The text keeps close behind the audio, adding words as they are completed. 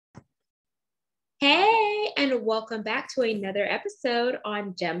and welcome back to another episode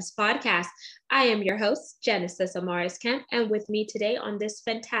on GEMS Podcast. I am your host, Genesis Amaris Kemp, and with me today on this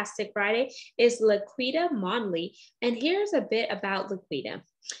fantastic Friday is LaQuita Monley. And here's a bit about LaQuita.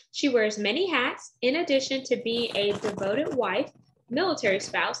 She wears many hats in addition to being a devoted wife, military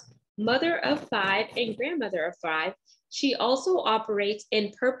spouse, mother of 5, and grandmother of 5. She also operates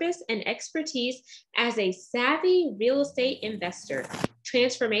in purpose and expertise as a savvy real estate investor,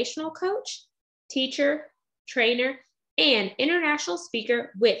 transformational coach, teacher, trainer, and international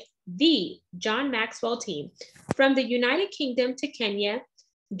speaker with the John Maxwell Team. From the United Kingdom to Kenya,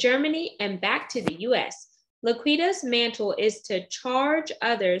 Germany, and back to the US, LaQuita's mantle is to charge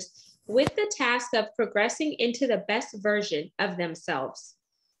others with the task of progressing into the best version of themselves.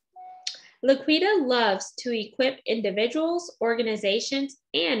 LaQuita loves to equip individuals, organizations,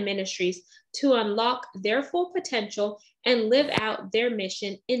 and ministries to unlock their full potential and live out their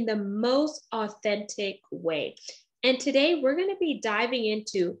mission in the most authentic way. And today we're going to be diving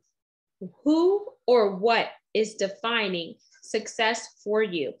into who or what is defining success for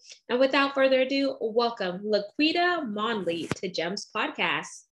you. And without further ado, welcome LaQuita Monley to GEMS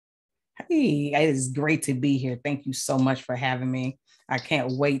Podcast. Hey, it is great to be here. Thank you so much for having me. I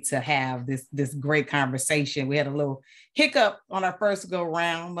can't wait to have this great conversation. We had a little hiccup on our first go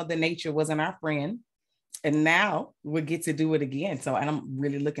round. Mother Nature wasn't our friend. And now we'll get to do it again. And I'm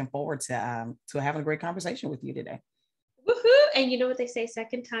really looking forward to having a great conversation with you today. Woohoo! And you know what they say,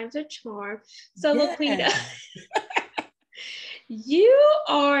 second time's a charm. So yeah. LaQuita, you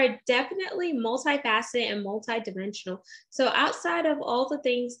are definitely multifaceted and multidimensional. So outside of all the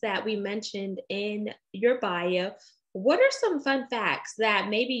things that we mentioned in your bio, what are some fun facts that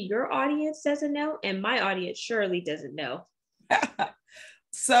maybe your audience doesn't know and my audience surely doesn't know?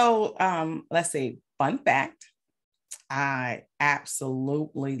 So let's see, fun fact. I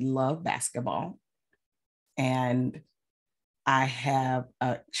absolutely love basketball and I have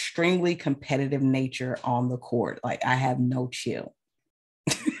an extremely competitive nature on the court. Like I have no chill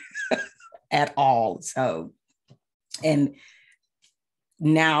at all. So, and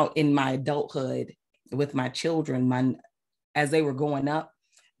now in my adulthood, with my children, as they were growing up,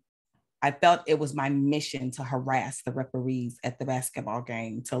 I felt it was my mission to harass the referees at the basketball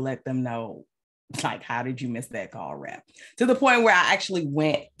game to let them know, like, how did you miss that call, ref? To the point where I actually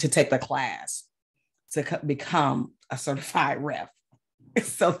went to take the class to become a certified ref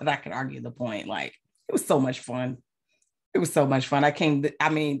so that I could argue the point. Like, it was so much fun. It was so much fun.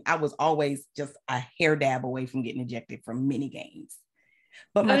 I was always just a hair dab away from getting ejected from many games.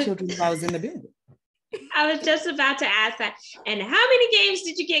 But my children was always in the building. I was just about to ask that. And how many games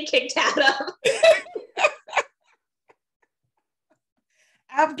did you get kicked out of?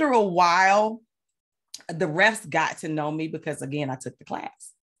 After a while, the refs got to know me because, again, I took the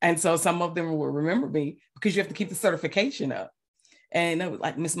class. And so some of them will remember me because you have to keep the certification up. And it was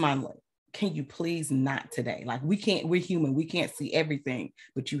like, Miss Monley, can you please not today? Like, we're human. We can't see everything,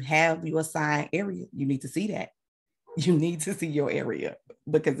 but you have your assigned area. You need to see that. You need to see your area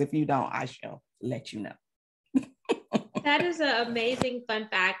because if you don't, I shall let you know. That is an amazing fun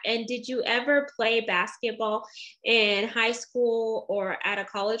fact. And did you ever play basketball in high school or at a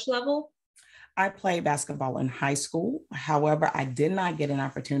college level? I played basketball in high school. However, I did not get an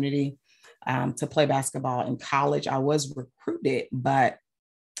opportunity to play basketball in college. I was recruited, but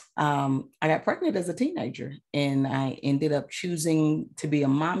I got pregnant as a teenager and I ended up choosing to be a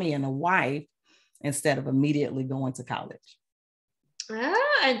mommy and a wife instead of immediately going to college.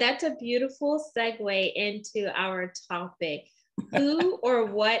 And that's a beautiful segue into our topic. Who or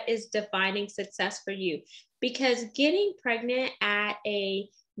what is defining success for you? Because getting pregnant at a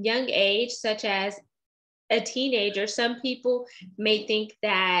young age, such as a teenager, some people may think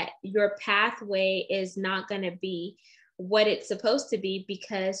that your pathway is not going to be what it's supposed to be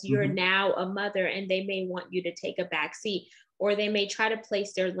because you're now a mother and they may want you to take a back seat, or they may try to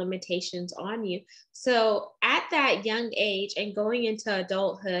place their limitations on you. So at that young age and going into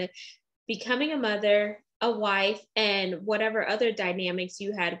adulthood, becoming a mother, a wife, and whatever other dynamics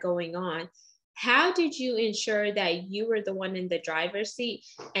you had going on, how did you ensure that you were the one in the driver's seat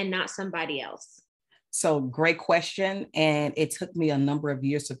and not somebody else? So great question. And it took me a number of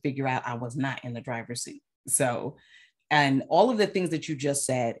years to figure out I was not in the driver's seat. So, and all of the things that you just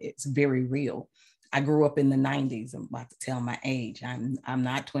said, it's very real. I grew up in the 90s. I'm about to tell my age. I'm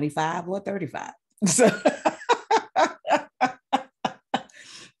not 25 or 35. So,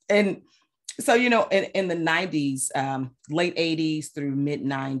 and so, in the 90s, late 80s through mid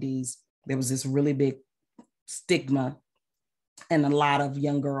 90s, there was this really big stigma and a lot of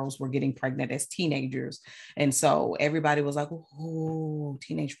young girls were getting pregnant as teenagers. And so everybody was like, oh,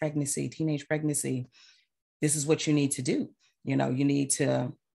 teenage pregnancy. this is what you need to do. You know, you need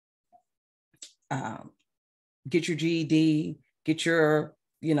to get your GED, get your,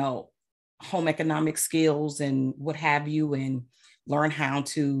 you know, home economic skills and what have you, and learn how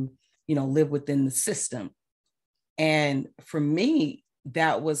to, you know, live within the system. And for me,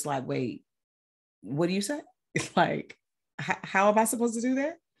 that was like, wait, what do you say? It's like, how am I supposed to do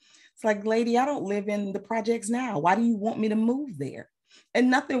that? It's like, lady, I don't live in the projects now. Why do you want me to move there?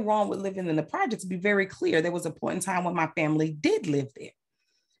 And nothing wrong with living in the projects. To be very clear, there was a point in time when my family did live there.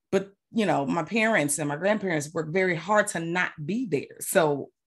 But, you know, my parents and my grandparents worked very hard to not be there. So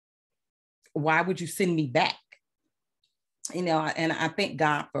why would you send me back? You know, and I thank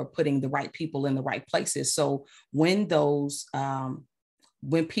God for putting the right people in the right places. So when those,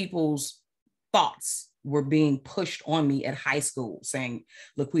 when people's thoughts were being pushed on me at high school saying,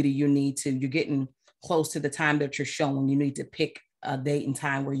 LaQuita, you're getting close to the time that you're showing, you need to pick a date and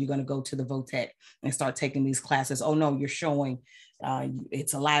time where you're going to go to the VOTEC and start taking these classes. Oh no, you're showing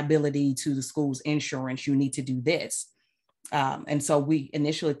it's a liability to the school's insurance. You need to do this. And so we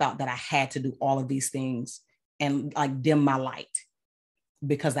initially thought that I had to do all of these things and like dim my light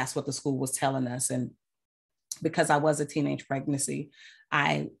because that's what the school was telling us. And because I was a teenage pregnancy,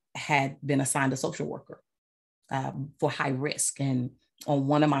 I had been assigned a social worker for high risk. And on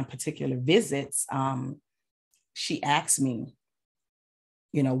one of my particular visits, she asked me,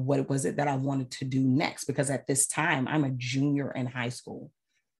 you know, what was it that I wanted to do next? Because at this time, I'm a junior in high school.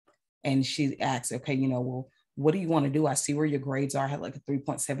 And she asked, okay, you know, well, what do you want to do? I see where your grades are. I had like a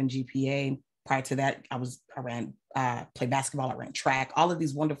 3.7 GPA. Prior to that, I played basketball, I ran track, all of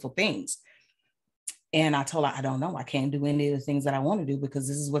these wonderful things. And I told her, I don't know. I can't do any of the things that I want to do because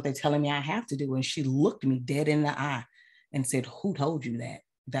this is what they're telling me I have to do. And she looked me dead in the eye and said, who told you that?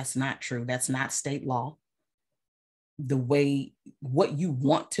 That's not true. That's not state law. The way, what you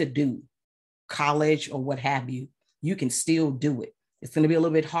want to do, college or what have you, you can still do it. It's going to be a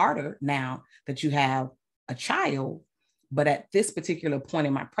little bit harder now that you have a child. But at this particular point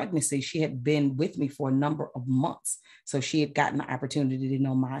in my pregnancy, she had been with me for a number of months. So she had gotten the opportunity to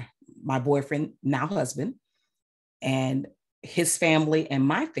know my boyfriend, now husband, and his family and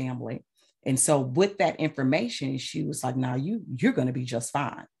my family. And so with that information, she was like, now you're going to be just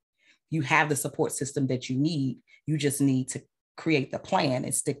fine. You have the support system that you need. You just need to create the plan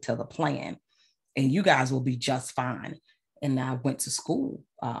and stick to the plan. And you guys will be just fine. And I went to school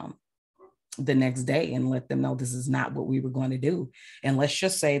the next day and let them know this is not what we were going to do. And let's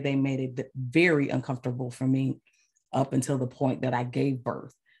just say they made it very uncomfortable for me up until the point that I gave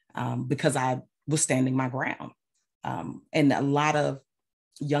birth because I was standing my ground. And a lot of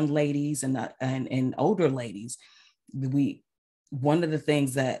young ladies and older ladies, one of the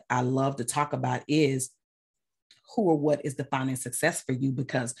things that I love to talk about is who or what is defining success for you,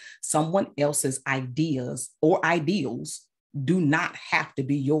 because someone else's ideas or ideals do not have to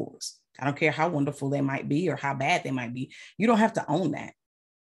be yours. I don't care how wonderful they might be or how bad they might be. You don't have to own that.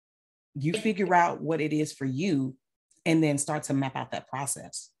 You figure out what it is for you and then start to map out that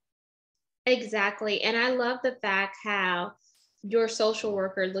process. Exactly. And I love the fact how your social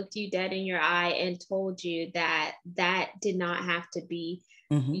worker looked you dead in your eye and told you that that did not have to be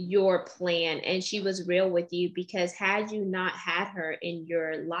your plan. And she was real with you, because had you not had her in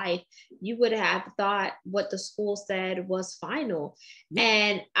your life, you would have thought what the school said was final.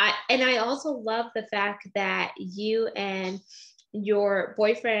 And I also love the fact that you and your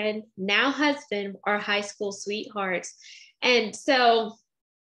boyfriend, now husband, are high school sweethearts. And so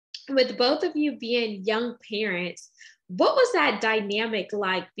with both of you being young parents, what was that dynamic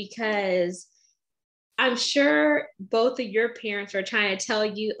like? Because I'm sure both of your parents were trying to tell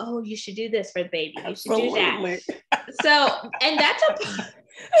you, oh, you should do this for the baby. You should do that. So, and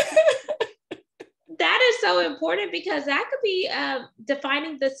that is so important, because that could be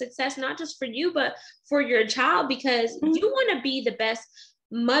defining the success, not just for you, but for your child, because you want to be the best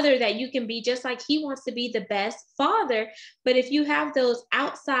mother that you can be, just like he wants to be the best father. But if you have those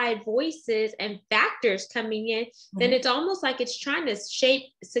outside voices and factors coming in, then it's almost like it's trying to shape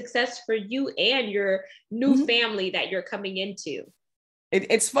success for you and your new family that you're coming into.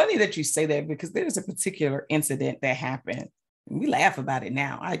 It's funny that you say that, because there's a particular incident that happened. We laugh about it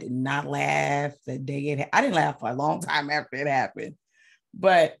now. I did not laugh the day I didn't laugh for a long time after it happened.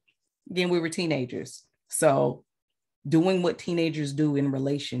 But again, we were teenagers. So doing what teenagers do in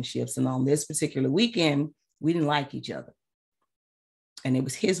relationships. And on this particular weekend, we didn't like each other. And it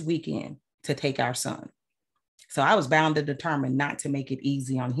was his weekend to take our son. So I was bound and determined not to make it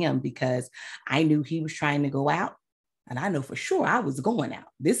easy on him, because I knew he was trying to go out. And I know for sure I was going out.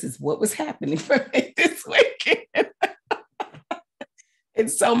 This is what was happening for me this weekend. And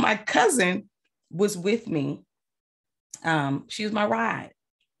so my cousin was with me. She was my ride.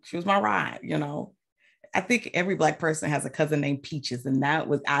 She was my ride, you know. I think every Black person has a cousin named Peaches, and that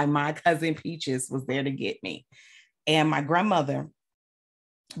was my cousin Peaches was there to get me. And my grandmother,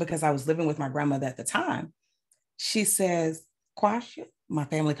 because I was living with my grandmother at the time, she says, Quasha, my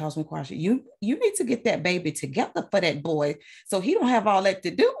family calls me Quasha, you need to get that baby together for that boy so he don't have all that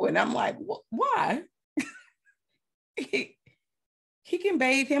to do. And I'm like, why? he can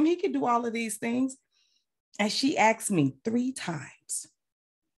bathe him. He can do all of these things. And she asked me 3 times.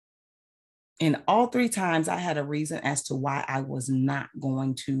 And all 3 times I had a reason as to why I was not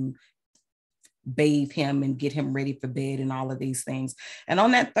going to bathe him and get him ready for bed and all of these things. And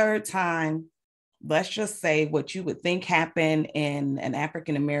on that 3rd time, let's just say what you would think happened in an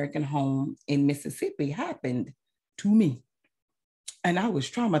African-American home in Mississippi happened to me. And I was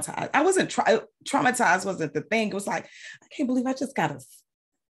traumatized. I wasn't traumatized wasn't the thing. It was like, I can't believe I just got a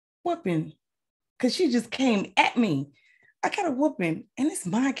whooping because she just came at me. I got a whooping and it's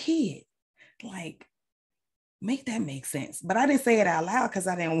my kid. Like, make that make sense. But I didn't say it out loud because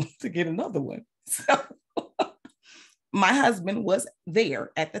I didn't want to get another one. So my husband was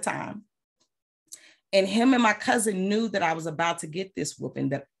there at the time. And him and my cousin knew that I was about to get this whooping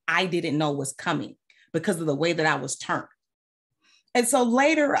that I didn't know was coming because of the way that I was turned. And so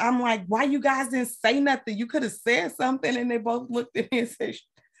later I'm like, why you guys didn't say nothing? You could have said something. And they both looked at me and said,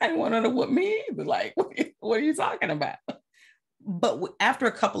 I didn't want her to whoop me either. Like, what are you talking about? But after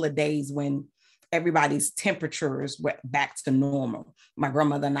a couple of days when everybody's temperatures went back to normal, my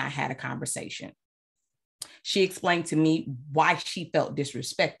grandmother and I had a conversation. She explained to me why she felt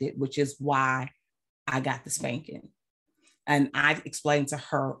disrespected, which is why I got the spanking. And I explained to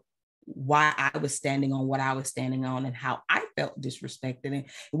her why I was standing on what I was standing on and how I felt disrespected. And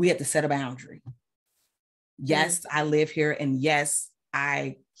we had to set a boundary. Yes, I live here. And yes,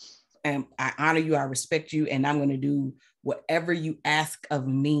 I honor you. I respect you. And I'm going to do whatever you ask of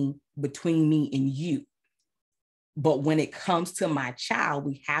me between me and you. But when it comes to my child,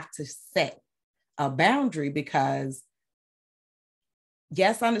 we have to set a boundary because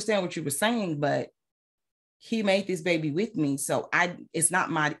yes, I understand what you were saying, but he made this baby with me. So it's not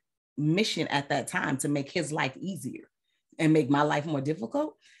my mission at that time to make his life easier and make my life more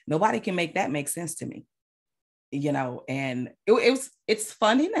difficult. Nobody can make that make sense to me, you know, and it's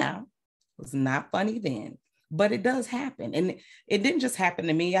funny now. It was not funny then, but it does happen. And it didn't just happen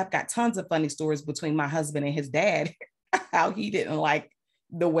to me. I've got tons of funny stories between my husband and his dad, how he didn't like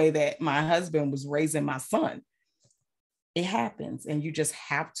the way that my husband was raising my son. It happens. And you just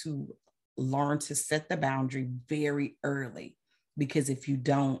have to learn to set the boundary very early, because if you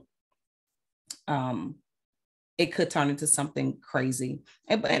don't, it could turn into something crazy.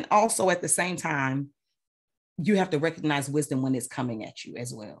 And also at the same time, you have to recognize wisdom when it's coming at you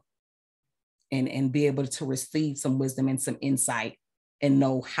as well. And be able to receive some wisdom and some insight and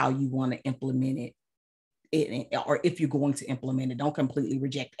know how you want to implement it, or if you're going to implement it. Don't completely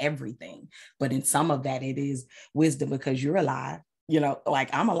reject everything, but in some of that, it is wisdom because you're alive, you know,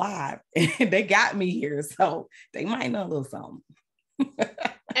 like I'm alive and they got me here. So they might know a little something.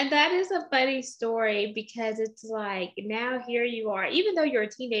 And that is a funny story because it's like, now here you are, even though you're a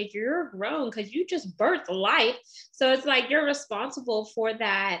teenager, you're grown because you just birthed life. So it's like you're responsible for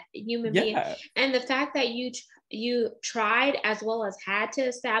that human being. And the fact that you tried as well as had to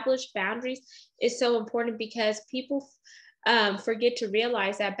establish boundaries is so important because people forget to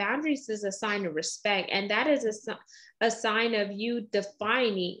realize that boundaries is a sign of respect. And that is a sign of you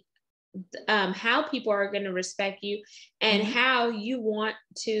defining how people are going to respect you and how you want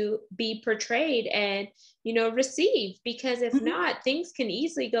to be portrayed and, you know, received. Because if not, things can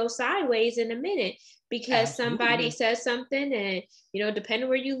easily go sideways in a minute because somebody says something and, you know, depending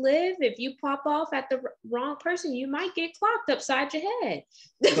where you live, if you pop off at the wrong person, you might get clocked upside your head.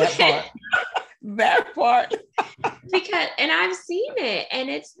 That part. Because, and I've seen it, and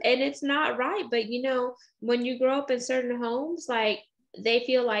it's not right. But, you know, when you grow up in certain homes, like they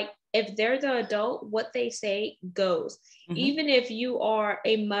feel like if they're the adult, what they say goes. Even if you are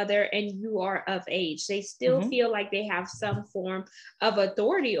a mother and you are of age, they still feel like they have some form of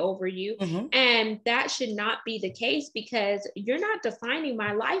authority over you. And that should not be the case because you're not defining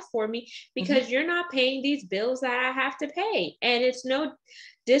my life for me because you're not paying these bills that I have to pay. And it's no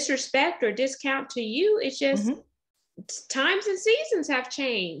disrespect or discount to you. It's just times and seasons have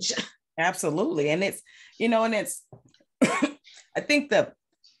changed. Absolutely. And it's, you know, and it's, I think the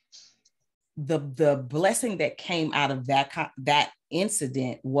blessing that came out of that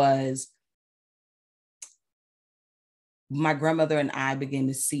incident was my grandmother and I began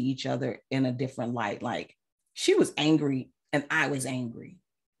to see each other in a different light. Like she was angry and I was angry,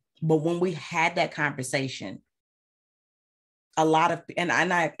 But when we had that conversation, a lot of,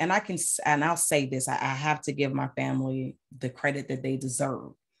 I'll say this, I have to give my family the credit that they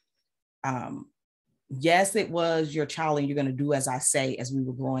deserve. Yes, it was your child and you're going to do as I say as we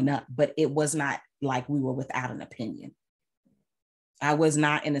were growing up, but it was not like we were without an opinion. I was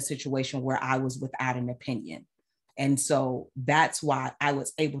not in a situation where I was without an opinion. And so that's why I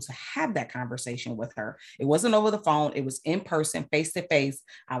was able to have that conversation with her. It wasn't over the phone. It was in person, face to face.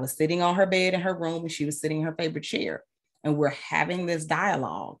 I was sitting on her bed in her room and she was sitting in her favorite chair. And we're having this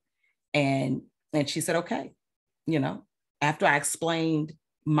dialogue. And she said, okay, after I explained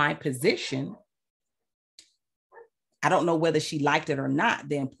my position, I don't know whether she liked it or not.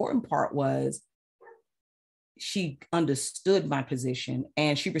 The important part was she understood my position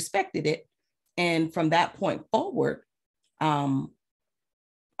and she respected it. And from that point forward, our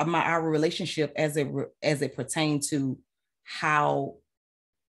relationship as it pertained to how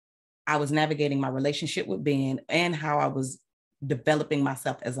I was navigating my relationship with Ben and how I was developing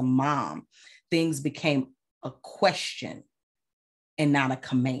myself as a mom, things became a question and not a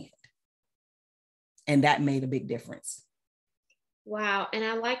command. And that made a big difference. Wow. And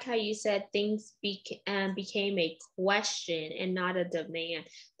I like how you said things became a question and not a demand.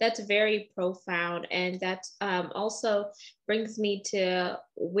 That's very profound. And that also brings me to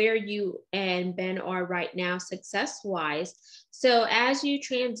where you and Ben are right now, success-wise. So as you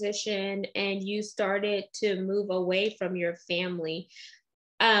transitioned and you started to move away from your family,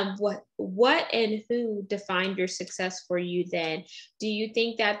 what and who defined your success for you then? Do you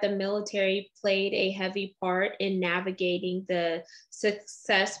think that the military played a heavy part in navigating the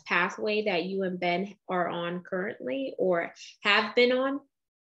success pathway that you and Ben are on currently or have been on?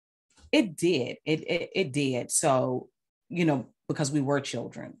 It did. It did. So, because we were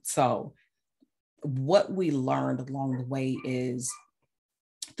children. So what we learned along the way is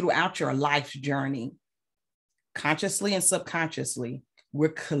throughout your life's journey, consciously and subconsciously, we're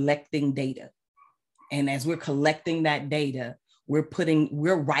collecting data. And as we're collecting that data, we're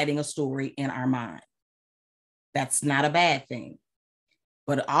writing a story in our mind. That's not a bad thing.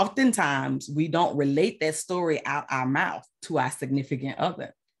 But oftentimes we don't relate that story out our mouth to our significant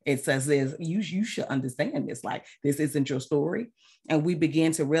other. It says this, you should understand this, like this isn't your story. And we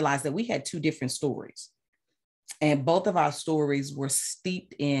began to realize that we had two different stories. And both of our stories were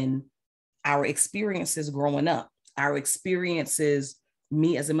steeped in our experiences growing up, our experiences,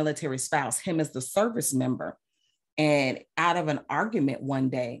 me as a military spouse, him as the service member. And out of an argument one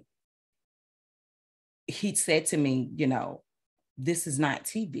day, he said to me, this is not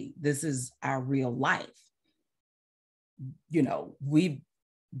TV. This is our real life.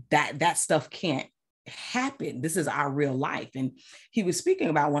 That stuff can't happen. This is our real life. And he was speaking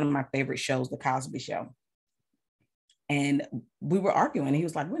about one of my favorite shows, The Cosby Show. And we were arguing. He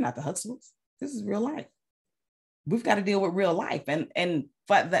was like, we're not the Huxtables. This is real life. We've got to deal with real life.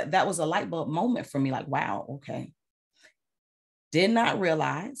 But that was a light bulb moment for me. Like, wow, okay. Did not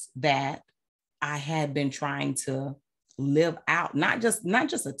realize that I had been trying to live out, not just a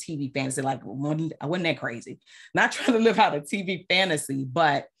TV fantasy, like I wasn't that crazy, not trying to live out a TV fantasy,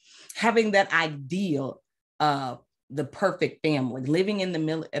 but having that ideal of the perfect family, living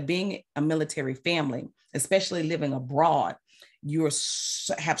in being a military family, especially living abroad. You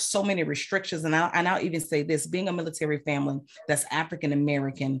have so many restrictions. And I'll even say this, being a military family that's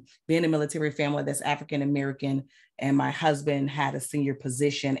African-American, being a military family that's African-American, and my husband had a senior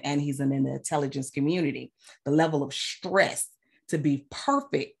position and he's in the intelligence community, the level of stress to be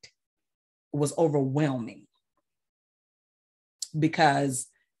perfect was overwhelming. Because,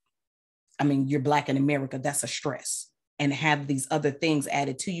 you're Black in America, that's a stress. And have these other things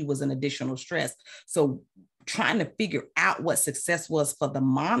added to you was an additional stress. So trying to figure out what success was for the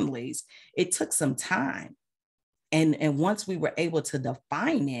Monleys, it took some time. And once we were able to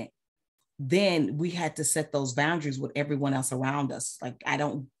define it, then we had to set those boundaries with everyone else around us. Like, I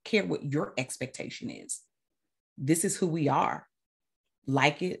don't care what your expectation is. This is who we are.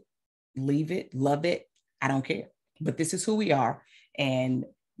 Like it, leave it, love it. I don't care. But this is who we are. And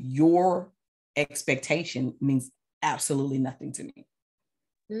your expectation means absolutely nothing to me.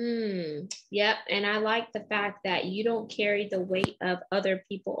 Yep. And I like the fact that you don't carry the weight of other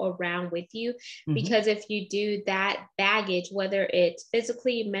people around with you, because if you do, that baggage, whether it's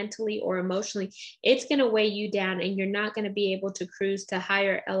physically, mentally, or emotionally, it's going to weigh you down and you're not going to be able to cruise to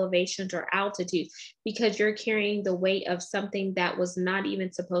higher elevations or altitudes because you're carrying the weight of something that was not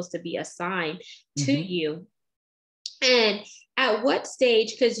even supposed to be assigned to you. And at what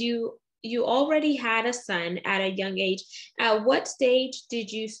stage, because you you already had a son at a young age. At what stage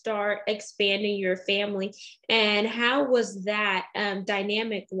did you start expanding your family, and how was that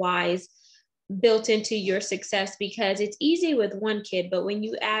dynamic wise built into your success? Because it's easy with one kid, but when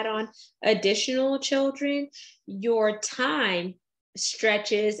you add on additional children, your time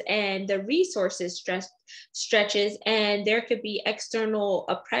stretches and the resources stretches, and there could be external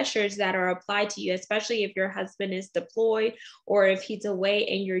pressures that are applied to you, especially if your husband is deployed or if he's away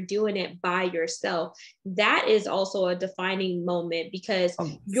and you're doing it by yourself. That is also a defining moment, because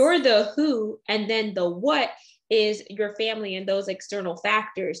you're the who, and then the what is your family and those external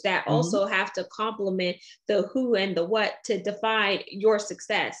factors that also have to complement the who and the what to define your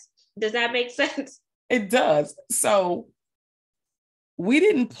success. Does that make sense? It does. So we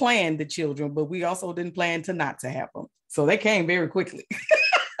didn't plan the children, but we also didn't plan to not to have them. So they came very quickly.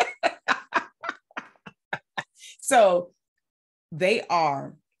 So they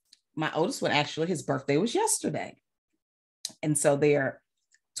are, my oldest one, actually, his birthday was yesterday. And so they're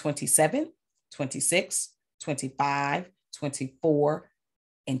 27, 26, 25, 24,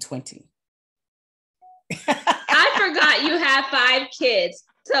 and 20. I forgot you have 5 kids.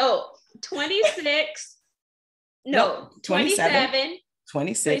 So 26, no, 27,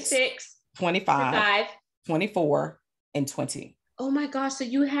 26, 25, 24, and 20. Oh my gosh. So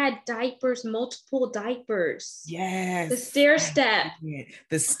you had diapers, multiple diapers. Yes. The stair step.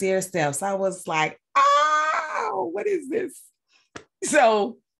 The stair steps. I was like, oh, what is this?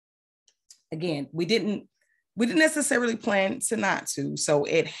 So again, we didn't necessarily plan to not to. So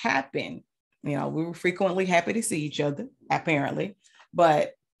it happened. You know, we were frequently happy to see each other, apparently.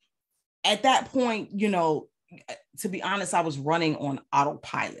 But at that point, you know, to be honest, I was running on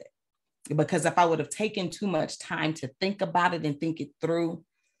autopilot, because if I would have taken too much time to think about it and think it through,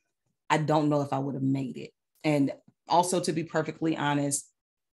 I don't know if I would have made it. And also, to be perfectly honest,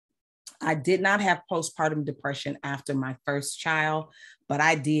 I did not have postpartum depression after my first child, but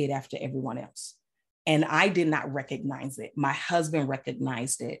I did after everyone else. And I did not recognize it. My husband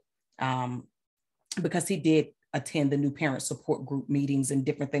recognized it because he did attend the new parent support group meetings and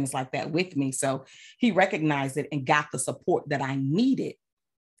different things like that with me. So he recognized it and got the support that I needed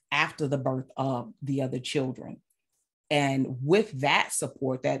after the birth of the other children. And with that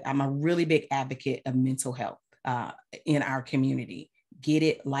support, that I'm a really big advocate of mental health in our community. Get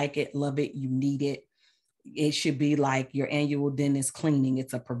it, like it, love it, you need it. It should be like your annual dentist cleaning.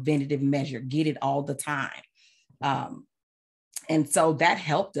 It's a preventative measure. Get it all the time. And so that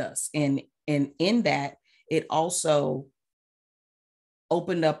helped us. And in that, it also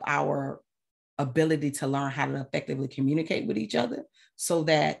opened up our ability to learn how to effectively communicate with each other, so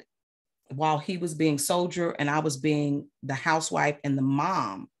that while he was being soldier and I was being the housewife and the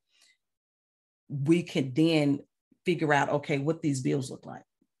mom, we could then figure out, okay, what these bills look like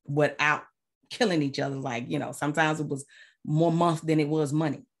without killing each other. Like, you know, sometimes it was more month than it was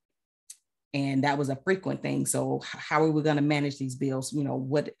money. And that was a frequent thing. So how are we going to manage these bills? You know,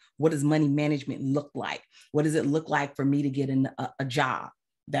 what does money management look like? What does it look like for me to get a job?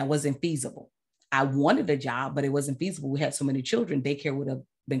 That wasn't feasible. I wanted a job, but it wasn't feasible. We had so many children, daycare would have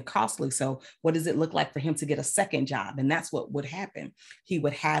been costly. So what does it look like for him to get a second job? And that's what would happen. He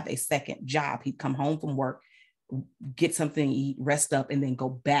would have a second job. He'd come home from work, get something to eat, rest up, and then go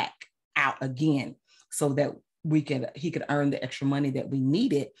back out again, so that he could earn the extra money that we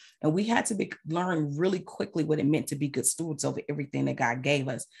needed. And we had to learn really quickly what it meant to be good stewards over everything that God gave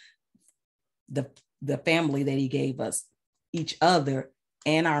us, the family that he gave us, each other,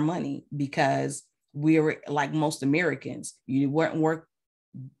 and our money, because we were like most Americans. The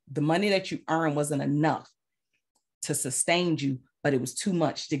money that you earned wasn't enough to sustain you, but it was too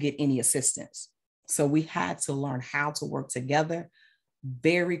much to get any assistance. So we had to learn how to work together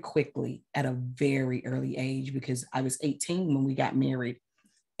very quickly at a very early age, because I was 18 when we got married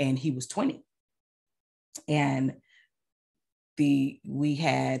and he was 20. And we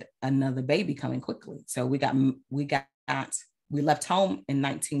had another baby coming quickly. So we left home in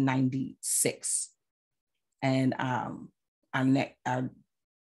 1996. And our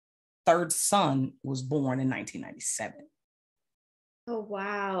third son was born in 1997. Oh,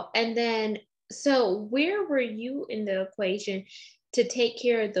 wow. And then, so where were you in the equation to take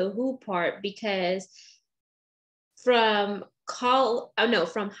care of the who part? Because from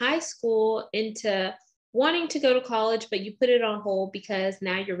high school into wanting to go to college, but you put it on hold because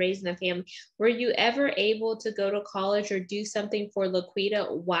now you're raising a family. Were you ever able to go to college or do something for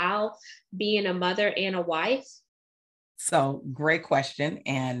LaQuita while being a mother and a wife? So great question.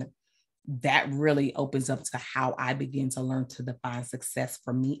 And that really opens up to how I begin to learn to define success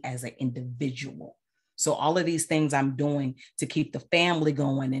for me as an individual. So all of these things I'm doing to keep the family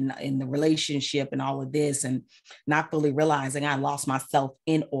going and in the relationship and all of this, and not fully realizing I lost myself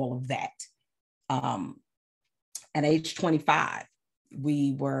in all of that. At age 25,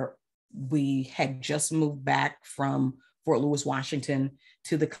 we had just moved back from Fort Lewis, Washington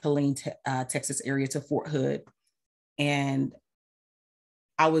to the Killeen, Texas area, to Fort Hood. And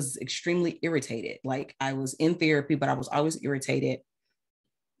I was extremely irritated. Like, I was in therapy, but I was always irritated.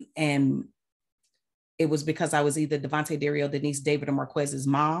 And it was because I was either Devontae, Dario, Denise, David, or Marquez's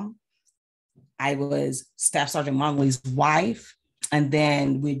mom. I was Staff Sergeant Monley's wife. And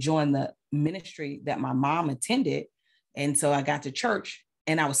then we joined the ministry that my mom attended. And so I got to church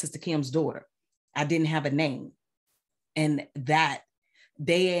and I was Sister Kim's daughter. I didn't have a name. And that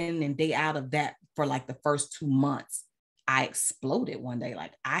day in and day out of that, for like the first 2 months, I exploded one day.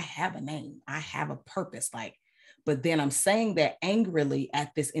 Like, I have a name, I have a purpose. Like, but then I'm saying that angrily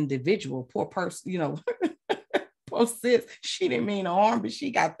at this individual, poor person, you know, poor sis, she didn't mean no harm, but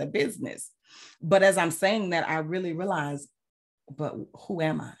she got the business. But as I'm saying that, I really realized, but who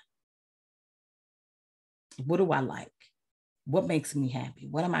am I? What do I like? What makes me happy?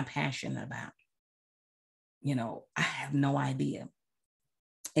 What am I passionate about? You know, I have no idea.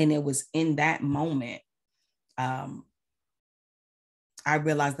 And it was in that moment, I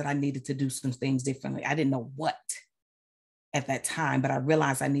realized that I needed to do some things differently. I didn't know what at that time, but I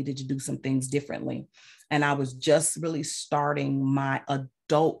realized I needed to do some things differently. And I was just really starting my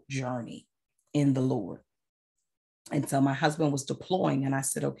adult journey in the Lord. And so my husband was deploying, and I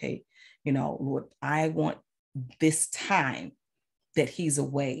said, okay, you know, Lord, I want this time that he's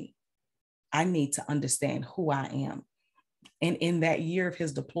away, I need to understand who I am. And in that year of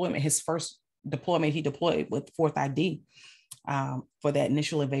his deployment, his first deployment, he deployed with 4th ID for that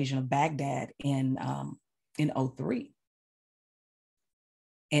initial invasion of Baghdad in 2003.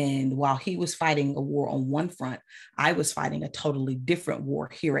 And while he was fighting a war on one front, I was fighting a totally different war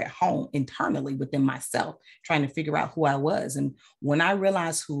here at home, internally within myself, trying to figure out who I was. And when I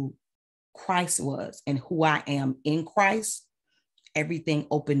realized who Christ was and who I am in Christ, everything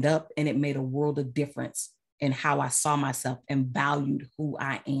opened up, and it made a world of difference in how I saw myself and valued who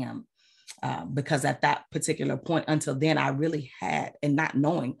I am. Because at that particular point, until then, I really had, and not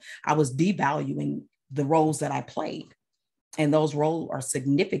knowing, I was devaluing the roles that I played. And those roles are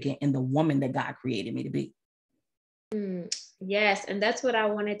significant in the woman that God created me to be. Yes. And that's what I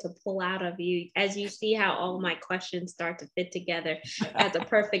wanted to pull out of you, as you see how all my questions start to fit together as a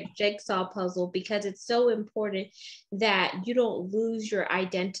perfect jigsaw puzzle, because it's so important that you don't lose your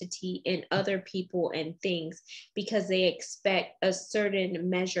identity in other people and things because they expect a certain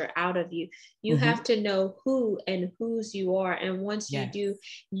measure out of you. You have to know who and whose you are. And once you do,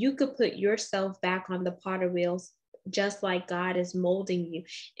 you could put yourself back on the potter wheels, just like God is molding you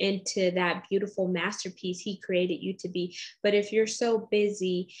into that beautiful masterpiece he created you to be. But if you're so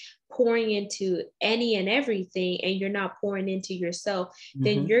busy pouring into any and everything and you're not pouring into yourself,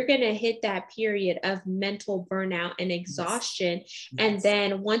 then you're going to hit that period of mental burnout and exhaustion. And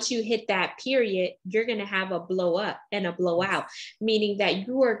then once you hit that period, you're going to have a blow up and a blowout, meaning that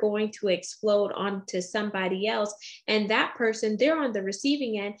you are going to explode onto somebody else. And that person, they're on the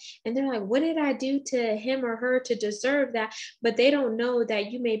receiving end and they're like, what did I do to him or her to deserve that? But they don't know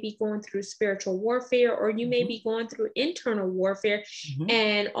that you may be going through spiritual warfare, or you may be going through internal warfare.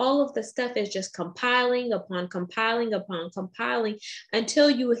 And all of the stuff is just compiling upon compiling upon compiling until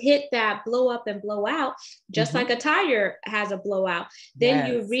you hit that blow up and blow out, just like a tire has a blowout.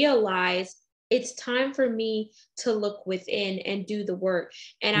 Then you realize it's time for me to look within and do the work.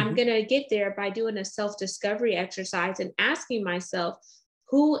 And I'm going to get there by doing a self-discovery exercise and asking myself,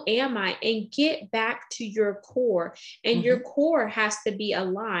 who am I? And get back to your core. And your core has to be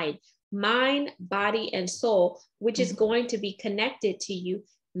aligned, mind, body, and soul, which is going to be connected to you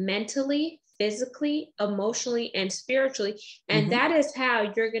mentally, physically, emotionally, and spiritually. And that is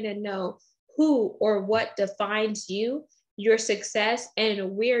how you're going to know who or what defines you, your success,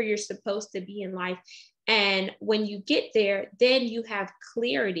 and where you're supposed to be in life. And when you get there, then you have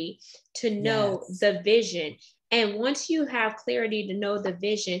clarity to know the vision. And once you have clarity to know the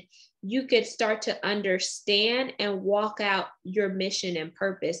vision, you could start to understand and walk out your mission and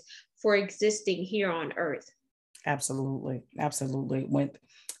purpose for existing here on earth. Absolutely. Absolutely.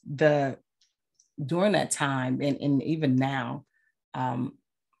 During that time and even now,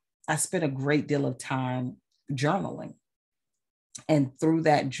 I spent a great deal of time journaling. And through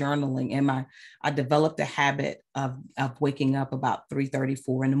that journaling, I developed a habit of waking up about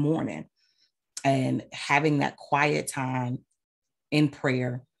 3:34 in the morning and having that quiet time in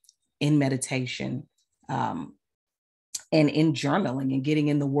prayer, in meditation, and in journaling and getting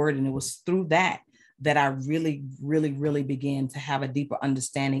in the word. And it was through that that I really, really, really began to have a deeper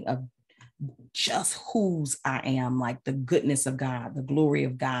understanding of just whose I am, like the goodness of God, the glory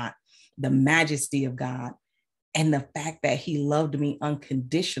of God, the majesty of God, and the fact that he loved me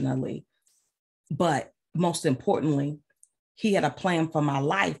unconditionally. But most importantly, he had a plan for my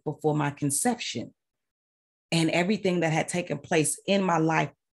life before my conception. And everything that had taken place in my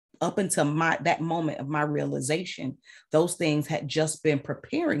life up until that moment of my realization, those things had just been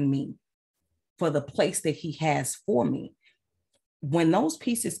preparing me for the place that he has for me. When those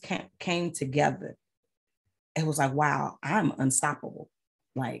pieces came together, it was like, wow, I'm unstoppable.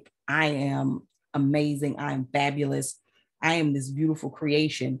 Like, I am amazing. I am fabulous. I am this beautiful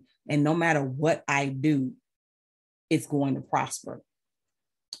creation. And no matter what I do, it's going to prosper.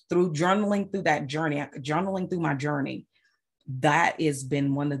 Through journaling through that journey, journaling through my journey, that has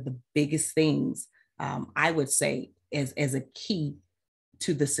been one of the biggest things, I would say, as a key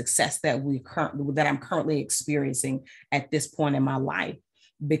to the success that I'm currently experiencing at this point in my life,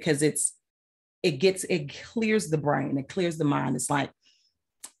 because it clears the brain, it clears the mind. It's like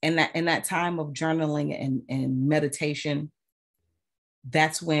in that time of journaling and meditation,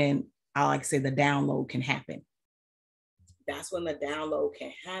 that's when I like to say the download can happen. That's when the download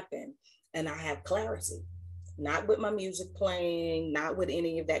can happen, and I have clarity, not with my music playing, not with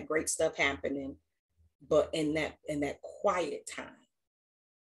any of that great stuff happening, but in that quiet time,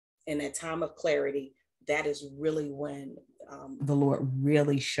 in that time of clarity, that is really when the Lord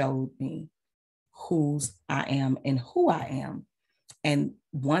really showed me whose I am and who I am. And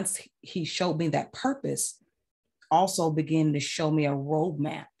once he showed me that purpose, also began to show me a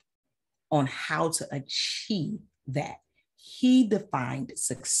roadmap on how to achieve that. He defined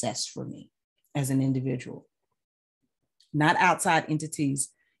success for me as an individual, not outside entities,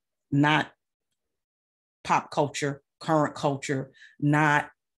 not pop culture, current culture, not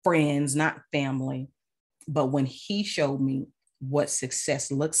friends, not family. But when he showed me what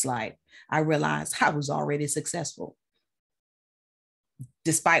success looks like, I realized I was already successful.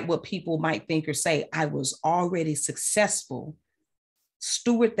 Despite what people might think or say, I was already successful.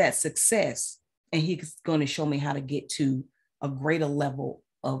 Steward that success, and he's going to show me how to get to a greater level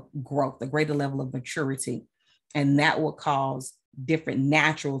of growth, a greater level of maturity. And that will cause different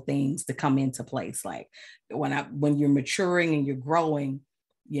natural things to come into place. Like when you're maturing and you're growing,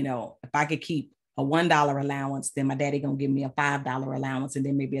 if I could keep a $1 allowance, then my daddy going to give me a $5 allowance and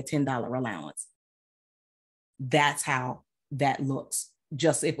then maybe a $10 allowance. That's how that looks.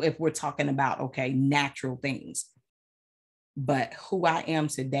 Just if we're talking about, okay, natural things. But who I am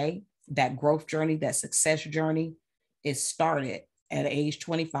today, that growth journey, that success journey, it started at age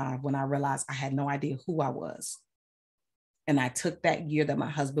 25 when I realized I had no idea who I was. And I took that year that my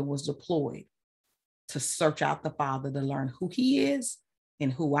husband was deployed to search out the Father, to learn who he is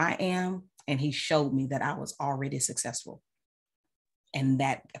and who I am. And he showed me that I was already successful. And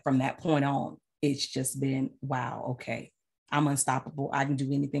that from that point on, it's just been, wow, okay, I'm unstoppable. I can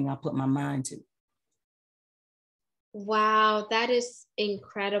do anything I put my mind to. Wow, that is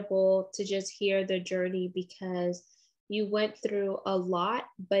incredible to just hear the journey, because you went through a lot,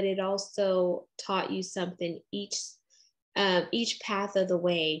 but it also taught you something each path of the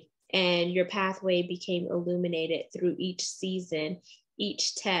way, and your pathway became illuminated through each season.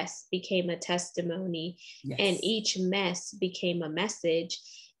 Each test became a testimony, yes, and each mess became a message.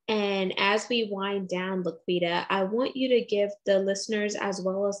 And as we wind down, LaQuita, I want you to give the listeners as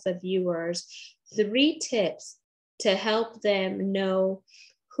well as the viewers 3 tips to help them know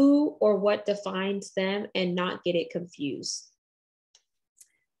who or what defines them and not get it confused.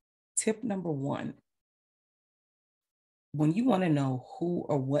 Tip number 1, when you want to know who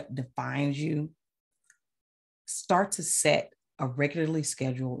or what defines you, start to set a regularly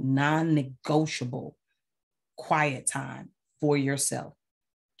scheduled, non-negotiable quiet time for yourself.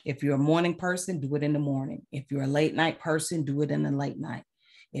 If you're a morning person, do it in the morning. If you're a late night person, do it in the late night.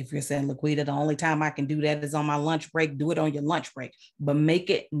 If you're saying, LaQuita, the only time I can do that is on my lunch break, do it on your lunch break, but make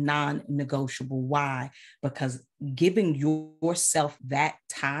it non-negotiable. Why? Because giving yourself that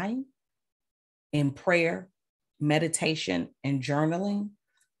time in prayer, meditation, and journaling,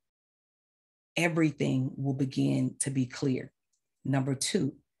 everything will begin to be clear. Number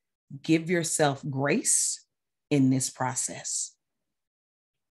 2, give yourself grace in this process.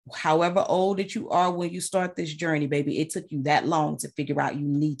 However old that you are when you start this journey, baby, it took you that long to figure out you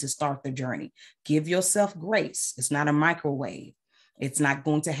need to start the journey. Give yourself grace. It's not a microwave. It's not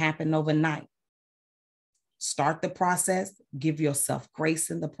going to happen overnight. Start the process. Give yourself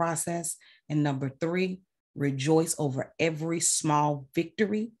grace in the process. And number 3, rejoice over every small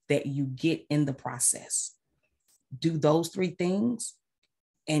victory that you get in the process. Do those 3 things,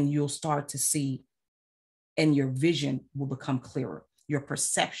 and you'll start to see and your vision will become clearer. Your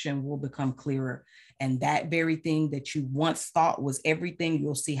perception will become clearer. And that very thing that you once thought was everything,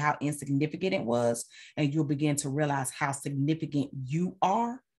 you'll see how insignificant it was. And you'll begin to realize how significant you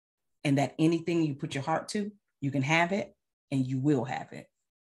are, and that anything you put your heart to, you can have it and you will have it.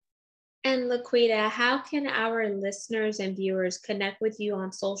 And LaQuita, how can our listeners and viewers connect with you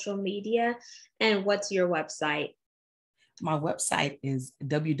on social media? And what's your website? My website is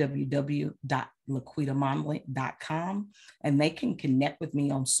www.LaQuitaMonley.com, and they can connect with me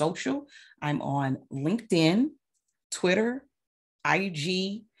on social. I'm on LinkedIn, Twitter,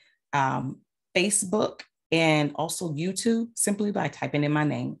 IG, Facebook, and also YouTube, simply by typing in my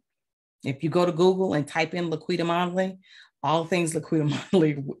name. If you go to Google and type in LaQuita Monley, all things LaQuita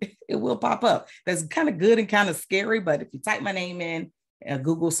Monley, it will pop up. That's kind of good and kind of scary, but if you type my name in a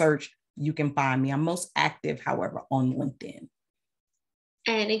Google search, you can find me. I'm most active, however, on LinkedIn.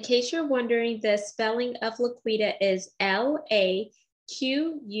 And in case you're wondering, the spelling of LaQuita is LaQuita.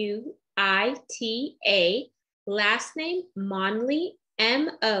 Last name Monley,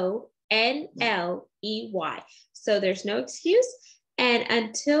 Monley. So there's no excuse. And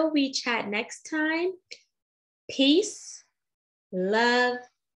until we chat next time, peace, love,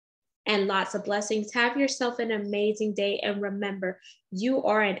 and lots of blessings. Have yourself an amazing day. And remember, you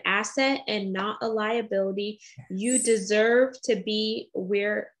are an asset and not a liability. You deserve to be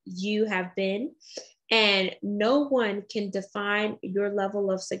where you have been. And no one can define your level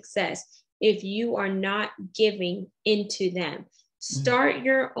of success if you are not giving into them. Start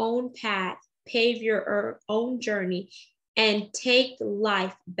your own path, pave your own journey, and take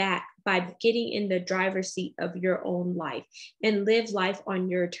life back by getting in the driver's seat of your own life and live life on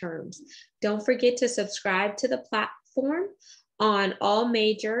your terms. Don't forget to subscribe to the platform on all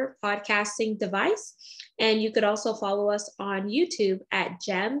major podcasting devices. And you could also follow us on YouTube at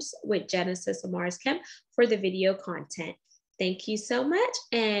Gems with Genesis Amaris Kemp for the video content. Thank you so much.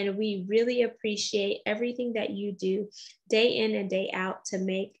 And we really appreciate everything that you do day in and day out to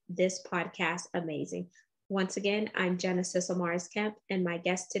make this podcast amazing. Once again, I'm Genesis Amaris Kemp, and my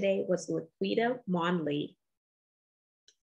guest today was LaQuita Monley.